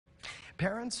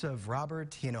Parents of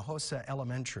Robert Hinojosa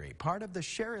Elementary, part of the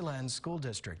Sherryland School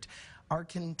District, are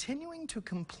continuing to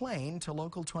complain to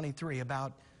Local 23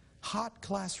 about hot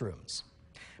classrooms.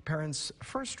 Parents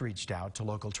first reached out to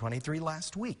Local 23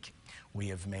 last week. We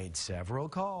have made several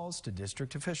calls to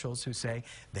district officials who say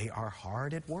they are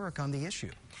hard at work on the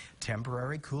issue.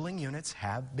 Temporary cooling units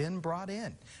have been brought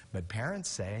in, but parents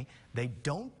say they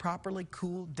don't properly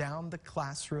cool down the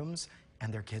classrooms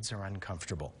and their kids are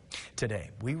uncomfortable. Today,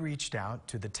 we reached out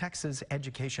to the Texas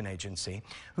Education Agency,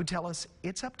 who tell us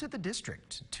it's up to the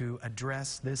district to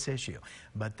address this issue,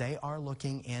 but they are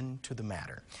looking into the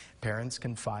matter. Parents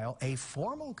can file a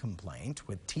formal complaint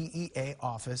with TEA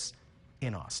office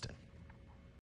in Austin.